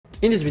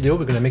In this video,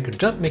 we're going to make a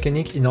jump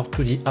mechanic in our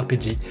 2D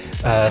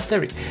RPG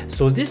series.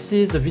 So this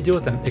is a video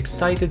that I'm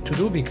excited to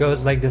do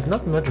because there's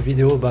not much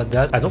video about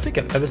that. I don't think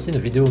I've ever seen a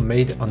video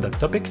made on that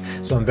topic,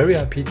 so I'm very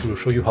happy to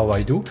show you how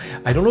I do.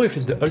 I don't know if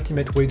it's the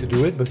ultimate way to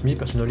do it, but me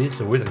personally,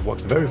 it's a way that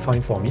works very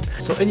fine for me.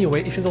 So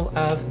anyway, if you don't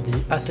have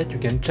the asset, you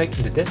can check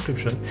in the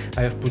description.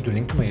 I have put the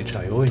link to my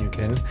HIO and you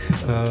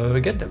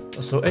can get them.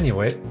 So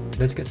anyway,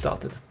 let's get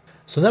started.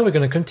 So now we're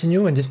going to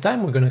continue, and this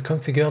time we're going to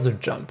configure the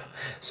jump.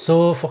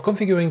 So for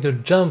configuring the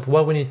jump,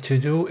 what we need to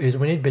do is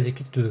we need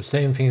basically to do the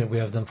same thing that we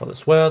have done for the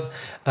sword.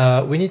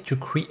 We need to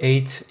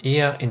create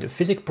here in the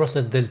physics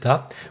process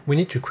delta, we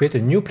need to create a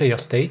new player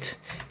state,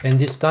 and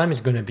this time it's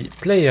going to be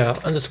player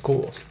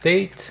underscore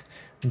state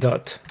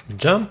dot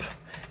jump,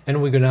 and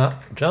we're going to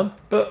jump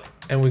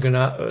and we're going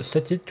to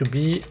set it to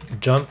be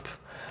jump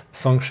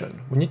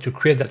function. We need to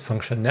create that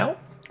function now.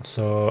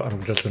 So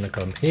I'm just going to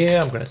come here,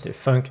 I'm going to say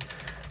func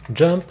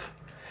jump,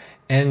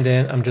 and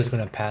then I'm just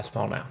going to pass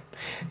for now.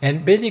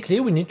 And basically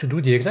we need to do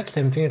the exact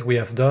same thing that we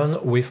have done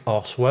with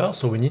our sword.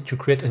 So we need to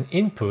create an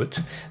input.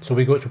 So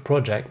we go to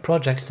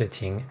project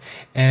setting,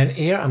 and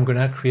here I'm going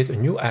to create a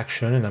new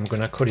action, and I'm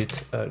going to call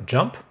it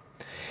jump,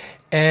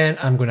 and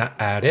I'm going to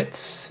add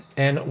it.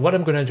 And what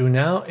I'm going to do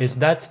now is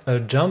that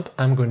jump,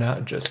 I'm going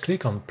to just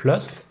click on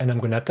plus, and I'm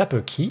going to tap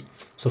a key.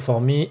 So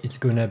for me it's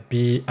going to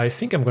be, I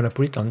think I'm going to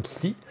put it on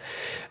C.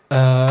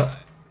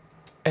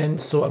 And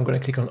so I'm going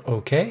to click on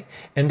OK,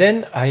 and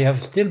then I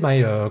have still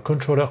my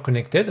controller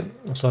connected,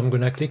 so I'm going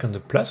to click on the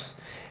plus,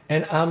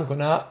 and I'm going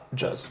to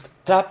just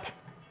tap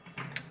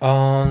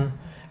on,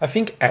 I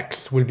think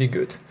X will be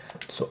good.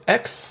 So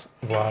X,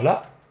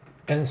 voila,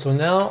 and so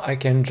now I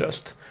can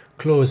just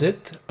close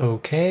it,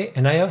 OK,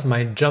 and I have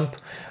my jump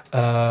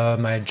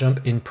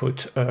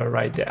input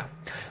right there.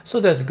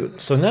 So that's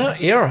good. So now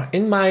here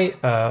in my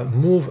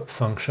move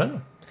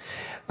function,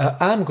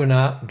 I'm going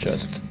to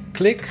just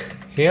click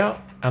here.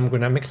 I'm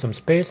going to make some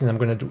space, and I'm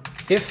going to do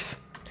if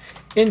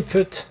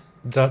input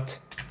dot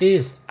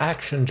is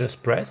action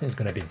just press, it's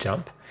going to be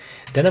jump.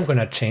 Then I'm going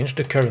to change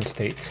the current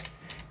state,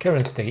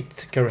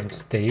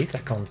 I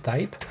can't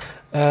type,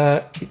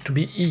 to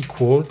be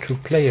equal to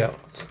player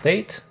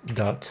state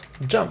dot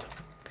jump.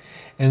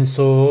 And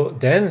so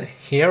then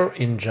here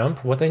in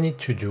jump, what I need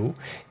to do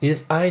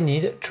is I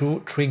need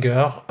to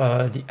trigger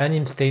the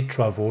anim state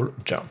travel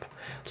jump.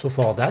 So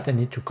for that, I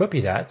need to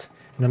copy that,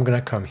 and I'm going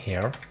to come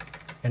here,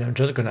 and I'm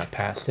just going to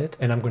pass it,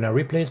 and I'm going to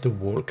replace the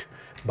walk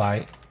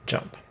by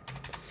jump.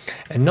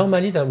 And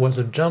normally that was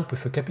a jump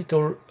with a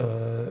capital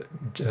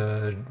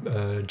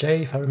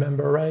J, if I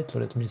remember right. So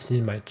let me see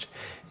in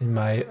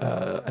my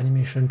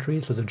animation tree.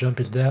 So the jump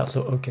is there.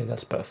 So okay,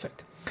 that's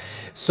perfect.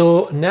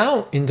 So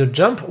now in the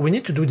jump, we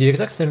need to do the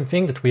exact same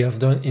thing that we have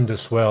done in the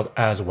sword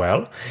as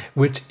well,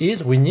 which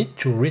is we need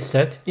to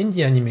reset in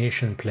the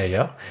animation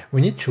player. We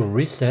need to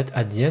reset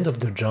at the end of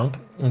the jump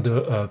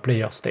the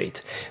player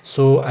state.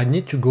 So I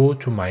need to go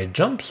to my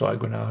jump. So I'm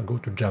gonna go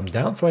to jump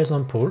down, for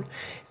example,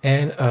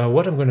 and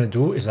what I'm gonna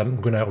do is I'm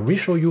gonna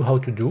re-show you how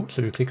to do.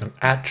 So you click on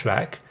add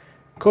track,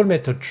 call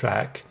method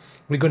track.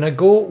 We're gonna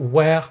go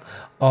where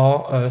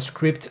our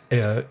script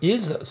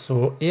is.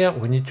 So here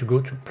we need to go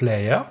to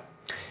player,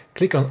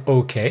 click on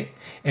OK,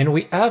 and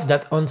we have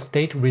that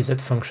on-state reset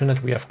function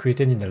that we have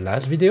created in the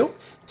last video.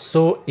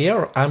 So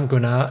here I'm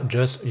gonna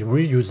just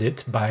reuse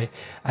it by,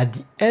 at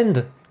the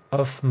end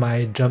of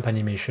my jump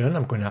animation,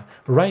 I'm gonna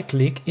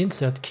right-click,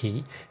 insert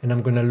key, and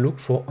I'm gonna look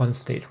for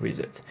on-state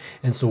reset.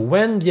 And so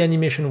when the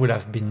animation will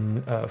have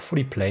been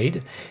fully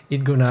played,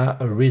 it's gonna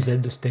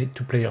reset the state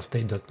to player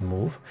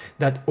state.move.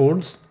 That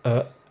holds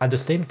at the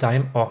same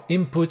time our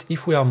input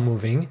if we are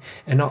moving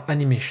and our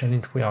animation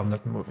if we are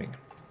not moving.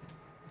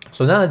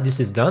 So now that this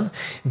is done,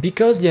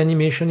 because the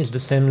animation is the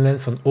same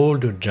length on all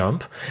the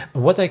jump,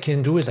 what I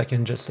can do is I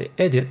can just say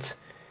edit,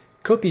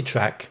 copy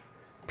track,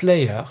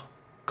 player,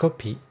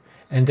 copy,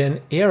 and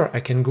then here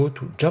I can go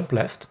to jump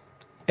left,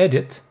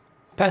 edit,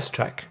 pass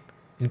track,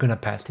 it's gonna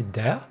pass it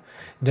there.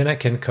 Then I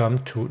can come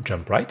to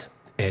jump right,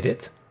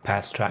 edit,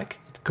 pass track,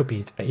 copy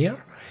it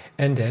here,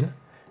 and then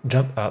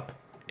jump up,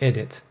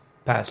 edit,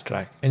 pass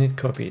track, and it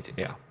copy it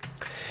here.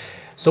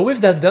 So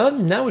with that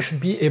done, now we should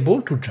be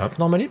able to jump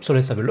normally. So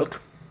let's have a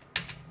look.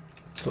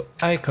 So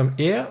I come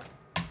here,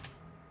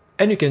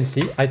 and you can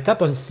see I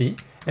tap on C,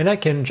 and I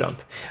can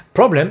jump.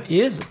 Problem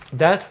is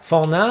that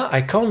for now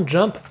I can't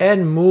jump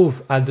and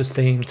move at the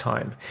same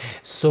time.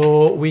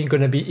 So we're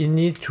gonna be in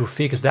need to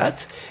fix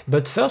that.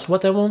 But first,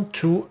 what I want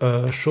to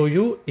show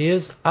you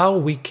is how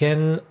we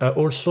can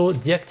also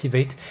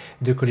deactivate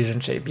the collision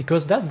shape,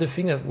 because that's the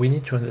thing that we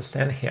need to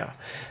understand here.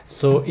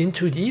 So in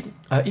 2D,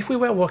 if we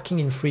were working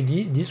in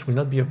 3D, this will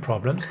not be a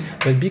problem.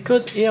 But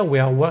because here we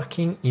are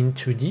working in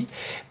 2D,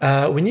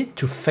 we need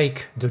to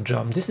fake the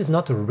jump. This is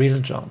not a real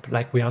jump.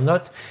 Like we are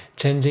not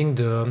changing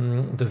the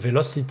the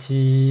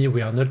velocity,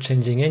 we are not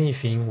changing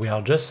anything, we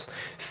are just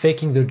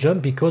faking the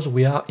jump because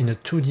we are in a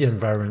 2D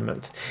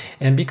environment.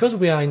 And because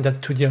we are in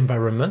that 2D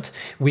environment,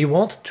 we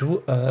want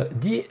to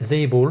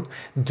disable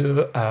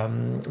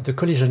the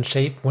collision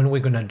shape when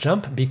we're gonna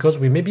jump, because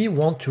we maybe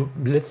want to,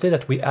 let's say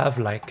that we have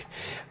like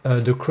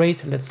the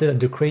crate, let's say that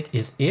the crate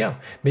is here,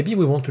 maybe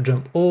we want to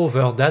jump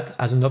over that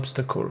as an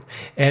obstacle.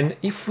 And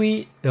if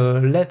we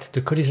let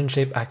the collision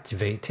shape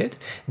activated,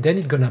 then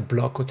it's gonna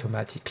block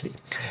automatically.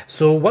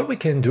 So what we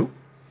can do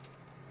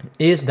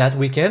is that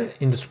we can,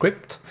 in the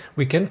script,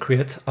 we can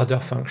create other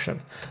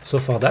function. So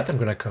for that, I'm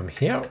gonna come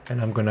here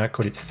and I'm gonna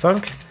call it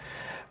func.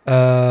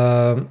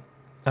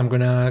 I'm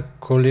gonna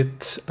call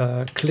it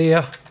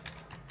clear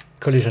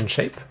collision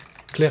shape,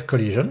 clear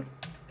collision.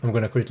 I'm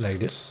gonna call it like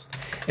this.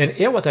 And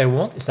here what I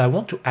want is I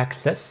want to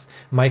access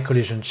my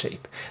collision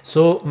shape.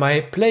 So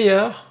my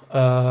player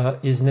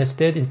is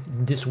nested in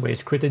this way,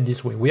 it's created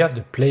this way. We have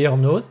the player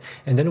node,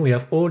 and then we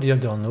have all the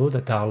other nodes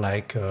that are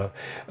like a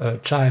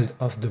child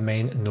of the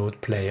main node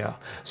player.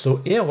 So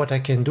here what I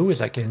can do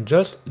is I can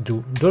just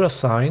do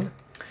 $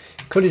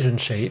 collision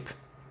shape,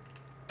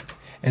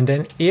 and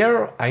then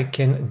here I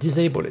can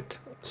disable it.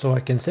 So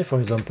I can say, for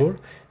example,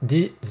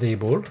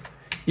 disable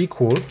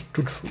equal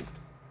to true.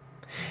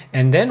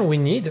 And then we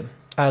need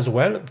as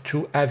well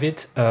to have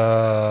it,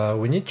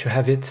 we need to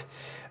have it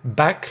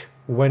back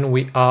when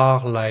we are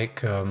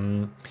like,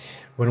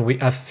 when we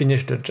have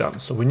finished the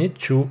jump. So we need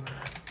to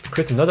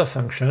create another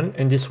function,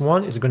 and this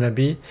one is going to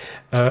be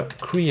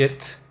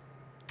create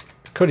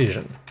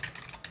collision.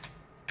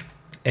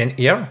 And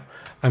here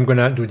I'm going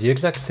to do the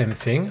exact same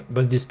thing,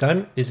 but this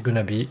time it's going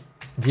to be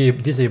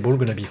disable,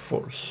 going to be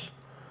false.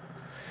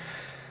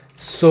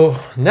 So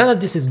now that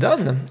this is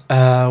done,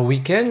 we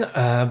can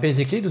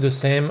basically do the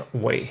same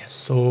way.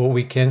 So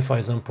we can, for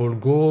example,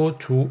 go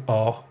to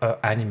our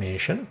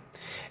animation,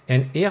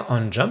 and here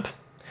on jump,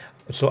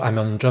 so I'm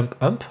on jump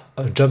up,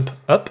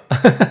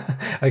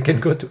 I can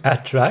go to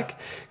add track,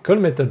 call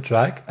method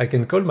track, I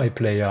can call my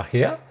player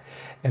here,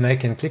 and I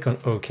can click on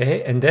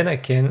OK, and then I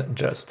can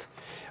just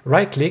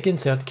right click,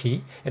 insert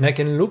key, and I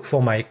can look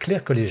for my clear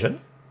collision.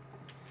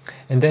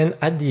 And then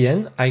at the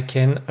end, I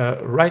can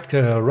right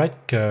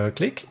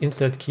click,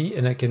 insert key,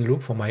 and I can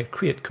look for my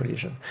create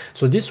collision.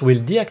 So this will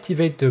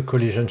deactivate the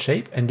collision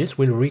shape, and this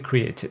will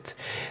recreate it.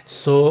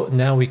 So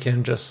now we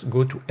can just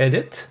go to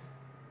edit,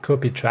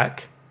 copy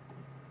track.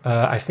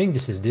 I think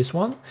this is this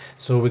one.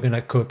 So we're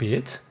gonna copy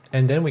it,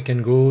 and then we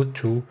can go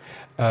to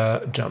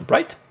jump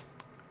right,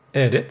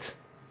 edit,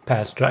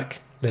 pass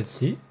track. Let's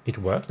see, it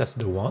works, that's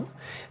the one.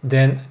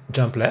 Then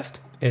jump left,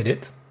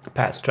 edit,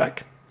 pass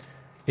track.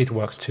 It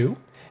works too.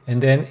 And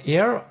then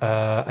here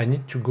I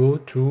need to go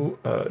to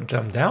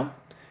jump down,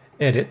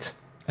 edit,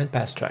 and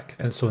pass track.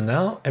 And so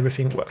now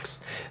everything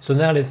works. So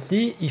now let's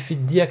see if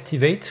it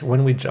deactivates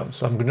when we jump.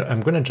 So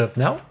I'm gonna jump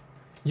now.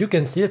 You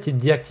can see that it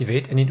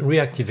deactivates and it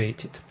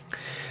reactivated.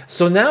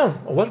 So now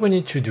what we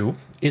need to do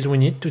is we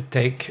need to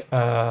take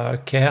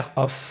care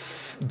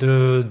of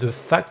the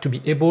fact to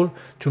be able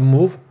to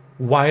move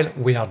while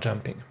we are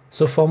jumping.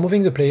 So for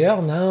moving the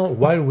player now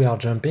while we are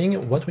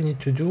jumping, what we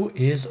need to do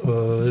is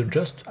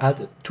just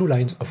add 2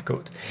 lines of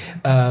code.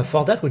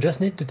 For that, we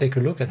just need to take a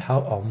look at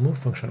how our move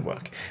function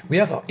works. We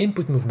have our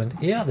input movement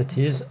here that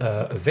is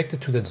a vector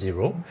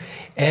 2.0,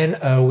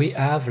 and we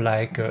have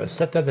like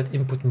set up that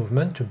input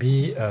movement to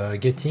be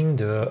getting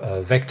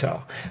the vector.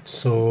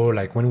 So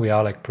like when we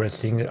are like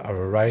pressing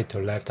our right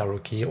or left arrow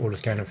key, all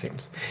those kind of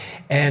things.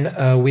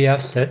 And we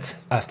have set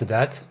after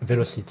that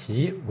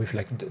velocity with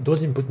like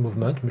those input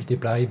movement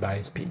multiplied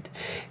by speed.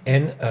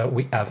 And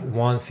we have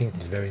one thing that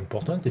is very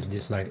important, is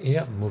this line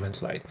here, move and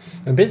slide.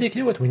 And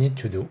basically what we need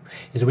to do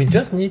is we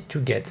just need to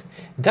get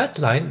that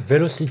line,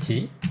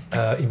 velocity,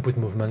 input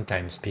movement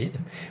times speed.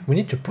 We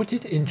need to put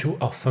it into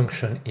our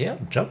function here,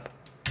 jump.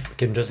 We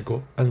can just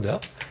go under.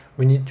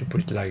 We need to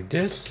put it like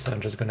this. I'm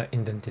just gonna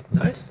indent it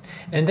nice.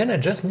 And then I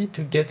just need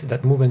to get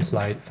that move and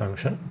slide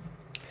function.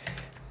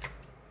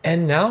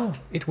 And now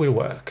it will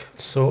work.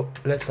 So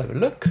let's have a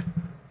look.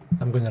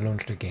 I'm gonna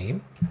launch the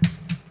game.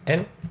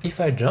 And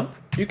if I jump,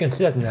 you can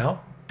see that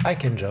now I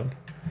can jump.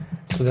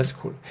 So that's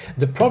cool.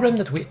 The problem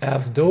that we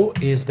have though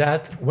is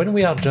that when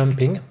we are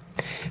jumping,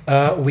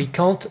 we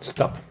can't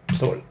stop.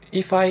 So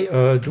if I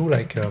do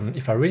like,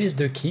 if I release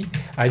the key,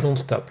 I don't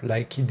stop.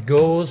 Like it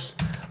goes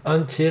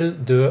until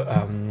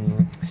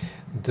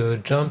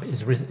the jump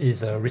is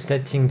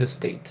resetting the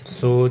state.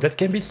 So that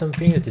can be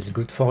something that is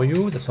good for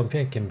you. That's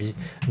something that can be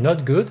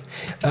not good.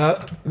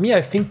 Me,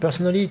 I think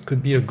personally it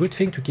could be a good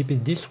thing to keep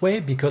it this way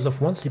because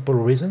of one simple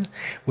reason,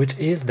 which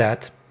is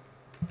that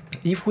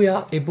if we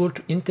are able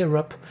to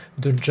interrupt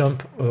the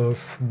jump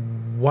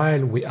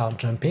while we are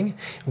jumping,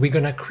 we're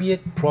gonna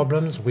create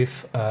problems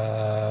with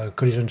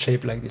collision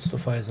shape like this. So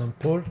for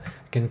example,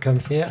 I can come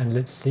here and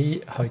let's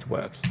see how it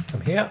works.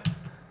 Come here.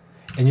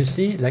 And you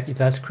see, like it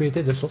has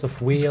created a sort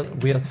of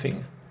weird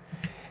thing.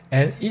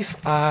 And if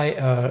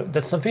I,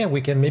 that's something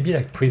we can maybe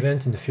like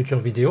prevent in the future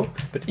video,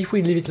 but if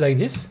we leave it like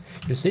this,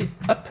 you see,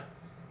 up,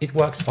 it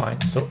works fine.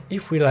 So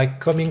if we like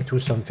coming to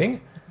something,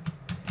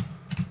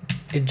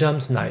 it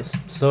jumps nice.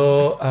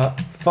 So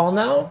for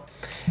now,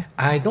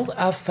 I don't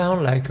have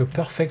found like a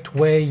perfect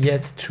way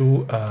yet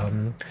to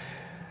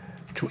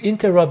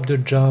interrupt the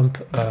jump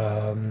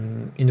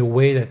in a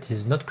way that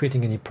is not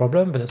creating any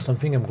problem, but that's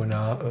something I'm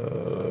gonna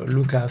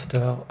look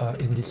after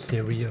in this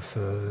series of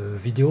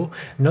video,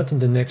 not in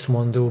the next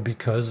one though,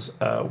 because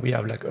we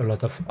have like a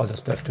lot of other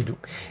stuff to do.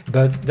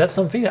 But that's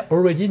something that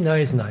already now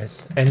is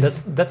nice, and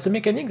that's a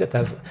mechanic that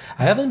I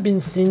haven't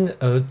been seen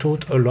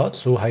taught a lot,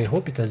 so I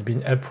hope it has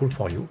been helpful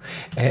for you.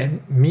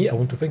 And me, I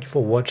want to thank you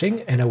for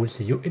watching, and I will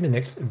see you in the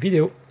next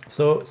video.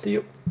 So see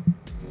you.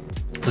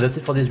 So that's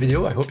it for this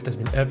video. I hope it has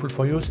been helpful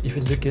for you. If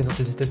it's the case, don't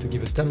hesitate to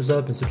give a thumbs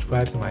up and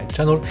subscribe to my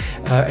channel,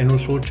 and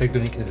also check the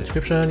link in the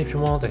description if you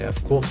want. I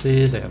have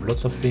courses, I have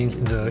lots of things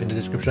in the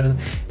description.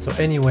 So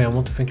anyway, I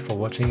want to thank you for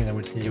watching, and I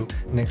will see you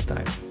next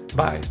time.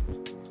 Bye.